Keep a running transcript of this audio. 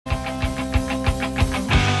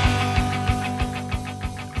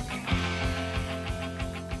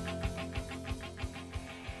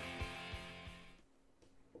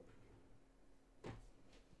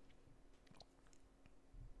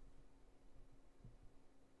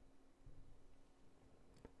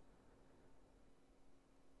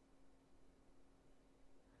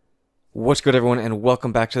What's good, everyone, and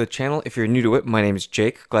welcome back to the channel. If you're new to it, my name is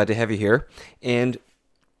Jake. Glad to have you here. And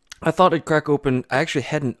I thought I'd crack open. I actually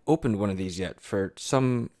hadn't opened one of these yet.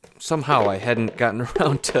 Somehow I hadn't gotten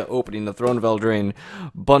around to opening the Throne of Eldraine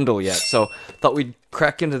bundle yet. So thought we'd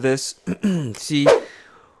crack into this, see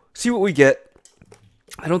what we get.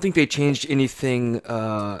 I don't think they changed anything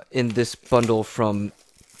in this bundle from,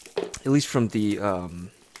 at least from the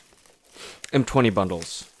M20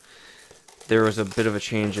 bundles. There was a bit of a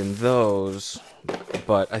change in those,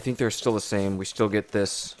 but I think they're still the same. We still get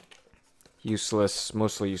this useless,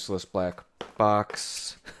 mostly useless black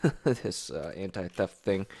box, this anti-theft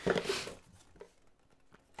thing.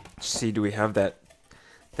 See, do we have that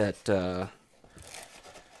Seb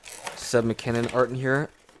McKinnon art in here?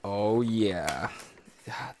 Oh yeah,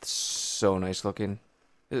 it's so nice looking.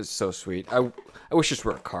 It's so sweet. I wish this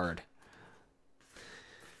were a card.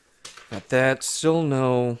 Got that. Still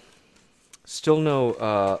no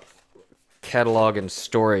catalog and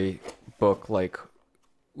story book like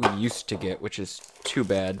we used to get, which is too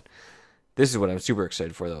bad. This is what I'm super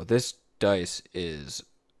excited for, though. This dice is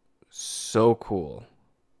so cool.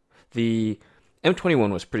 The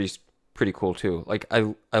M21 was pretty cool too. Like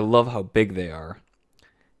I love how big they are.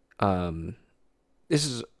 This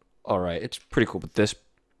is all right. It's pretty cool, but this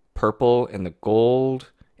purple and the gold,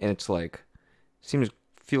 and it's like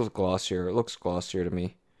feels glossier. It looks glossier to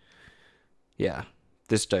me. Yeah,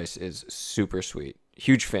 this dice is super sweet.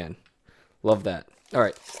 Huge fan. Love that. All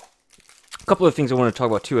right. A couple of things I want to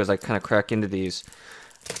talk about, too, as I kind of crack into these.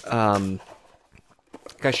 Guys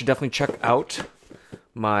should definitely check out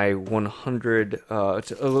my 100...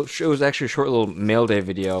 it was actually a short little mail day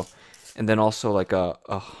video. And then also like a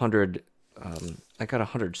 100... I got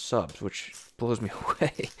 100 subs, which blows me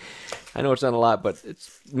away. I know it's not a lot, but it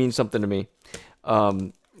means something to me.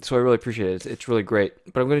 So I really appreciate it. It's really great.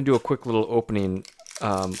 But I'm going to do a quick little opening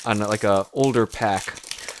on like a older pack.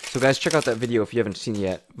 So guys, check out that video if you haven't seen it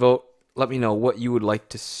yet. Vote. Let me know what you would like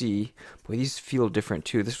to see. Boy, these feel different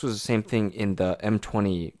too. This was the same thing in the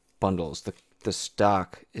M20 bundles. The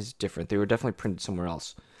stock is different. They were definitely printed somewhere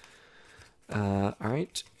else. All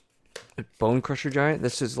right. Bone Crusher Giant.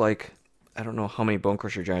 This is like, I don't know how many Bone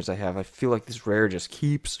Crusher Giants I have. I feel like this rare just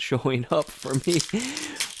keeps showing up for me.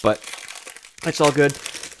 But it's all good.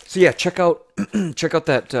 So yeah, check out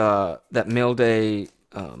that mail day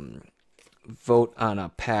vote on a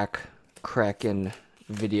pack Kraken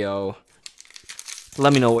video.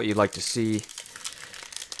 Let me know what you'd like to see,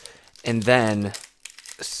 and then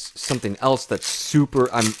something else that's super.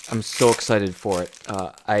 I'm so excited for it.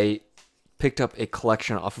 I picked up a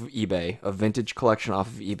collection off of eBay, a vintage collection off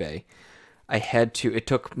of eBay. I had to. It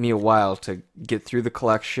took me a while to get through the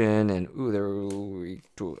collection, and ooh, there were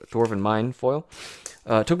Dwarven Mine foil.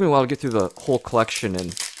 It took me a while to get through the whole collection and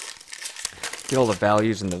get all the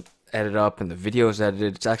values and added up and the videos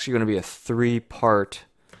edited. It's actually going to be a three-part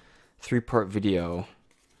video.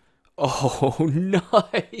 Oh,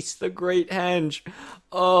 nice! The Great Henge.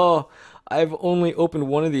 Oh, I've only opened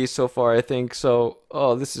one of these so far, I think. So,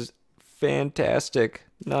 oh, this is fantastic.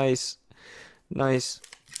 Nice, nice.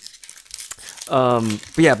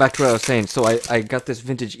 But yeah, back to what I was saying. So I got this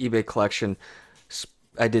vintage eBay collection.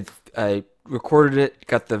 I recorded it,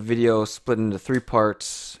 got the video split into 3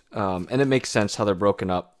 parts, and it makes sense how they're broken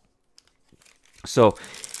up. So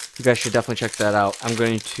you guys should definitely check that out. I'm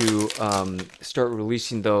going to start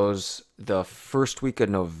releasing those the first week of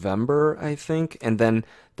November, I think, and then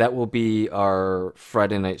that will be our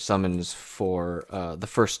Friday night summons for the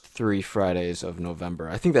first 3 Fridays of November.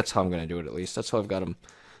 I think that's how I'm going to do it, at least. That's how I've got them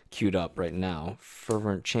queued up right now.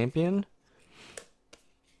 Fervent Champion.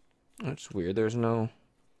 That's weird. There's no...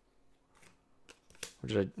 Or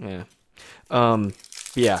did I... Yeah.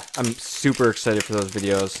 Yeah, I'm super excited for those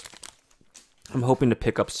videos. I'm hoping to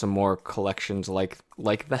pick up some more collections like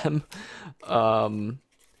them.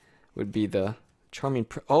 Would be the Charming...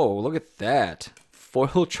 Oh, look at that.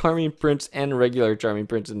 Foil Charming Prince and regular Charming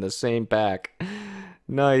Prince in the same pack.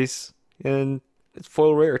 Nice. And it's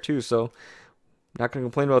foil rare too, so... Not going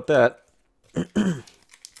to complain about that.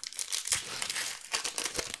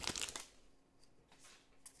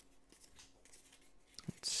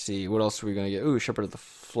 Let's see, what else are we going to get? Ooh, Shepherd of the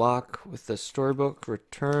Flock with the storybook.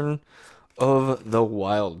 Return of the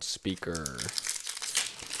Wild Speaker.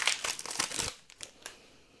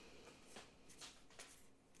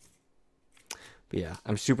 But yeah,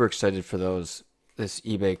 I'm super excited for this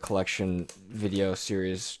eBay collection video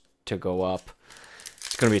series to go up.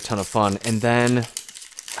 It's going to be a ton of fun. And then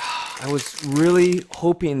I was really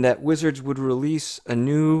hoping that Wizards would release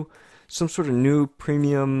some sort of new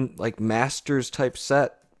premium, like Masters type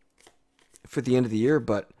set for the end of the year,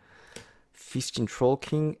 but Feasting Troll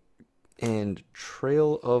King and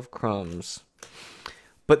Trail of Crumbs.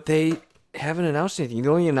 But they haven't announced anything. The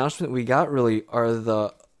only announcement we got really are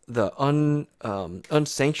the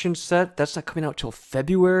unsanctioned set. That's not coming out till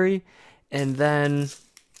February. And then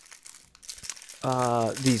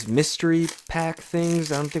these mystery pack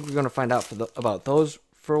things. I don't think we're going to find out about those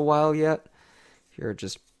for a while yet. Here are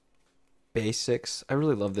just basics. I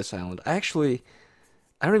really love this island. I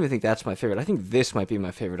don't even think that's my favorite. I think this might be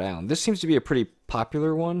my favorite island. This seems to be a pretty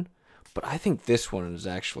popular one, but I think this one is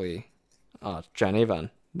actually John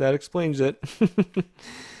Avon. That explains it.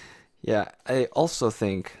 Yeah, I also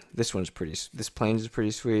think this plains is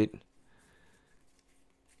pretty sweet.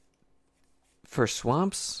 For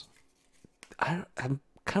swamps, I'm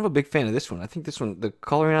kind of a big fan of this one. I think this one, the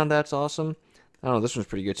coloring on that's awesome. I don't know, this one's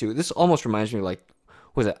pretty good too. This almost reminds me of, like,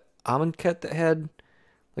 was it Amonkhet that had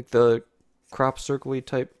like the crop circle-y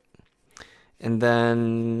type? And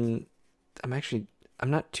then I'm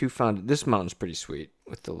not too fond. This mountain's pretty sweet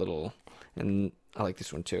with the little, and I like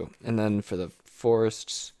this one too. And then for the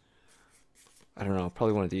forests, I don't know,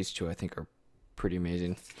 probably one of these two I think are pretty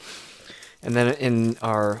amazing. And then in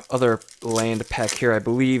our other land pack here, I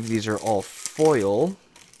believe these are all foil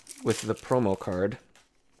with the promo card.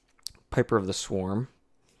 Piper of the Swarm.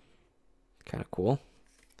 Kind of cool.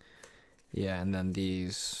 Yeah, and then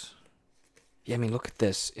these. Yeah, I mean, look at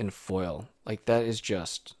this in foil. Like, that is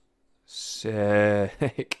just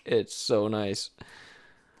sick. It's so nice.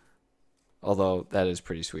 Although, that is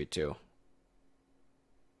pretty sweet, too.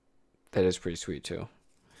 That is pretty sweet, too.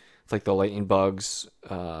 It's like the lightning bugs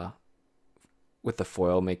with the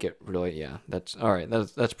foil make it really, yeah. That's, alright,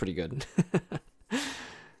 that's pretty good.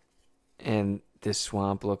 And this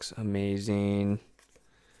swamp looks amazing.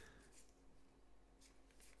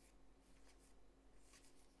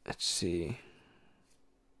 Let's see.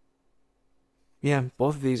 Yeah,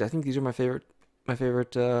 both of these. I think these are my favorite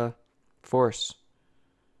forests.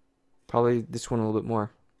 Probably this one a little bit more.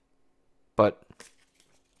 But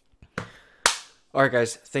alright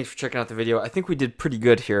guys, thanks for checking out the video. I think we did pretty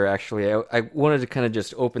good here actually. I wanted to kind of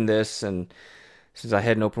just open this, and since I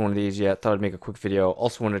hadn't opened one of these yet, thought I'd make a quick video.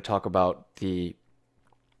 Also wanted to talk about the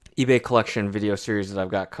eBay collection video series that I've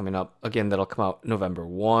got coming up. Again, that'll come out November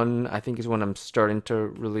 1, I think is when I'm starting to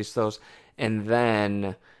release those. And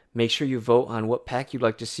then make sure you vote on what pack you'd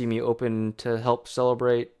like to see me open to help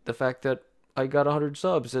celebrate the fact that I got 100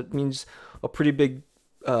 subs. It means a pretty big,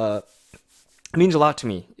 it means a lot to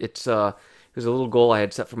me. It was a little goal I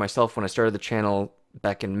had set for myself when I started the channel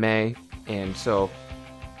back in May. And so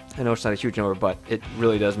I know it's not a huge number, but it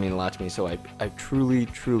really does mean a lot to me. So I truly,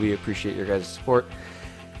 truly appreciate your guys' support.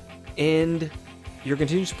 And your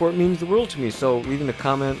continued support means the world to me. So leaving a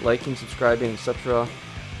comment, liking, subscribing, etc.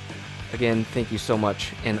 Again, thank you so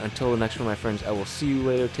much. And until the next one, my friends, I will see you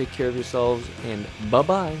later. Take care of yourselves, and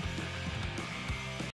bye-bye.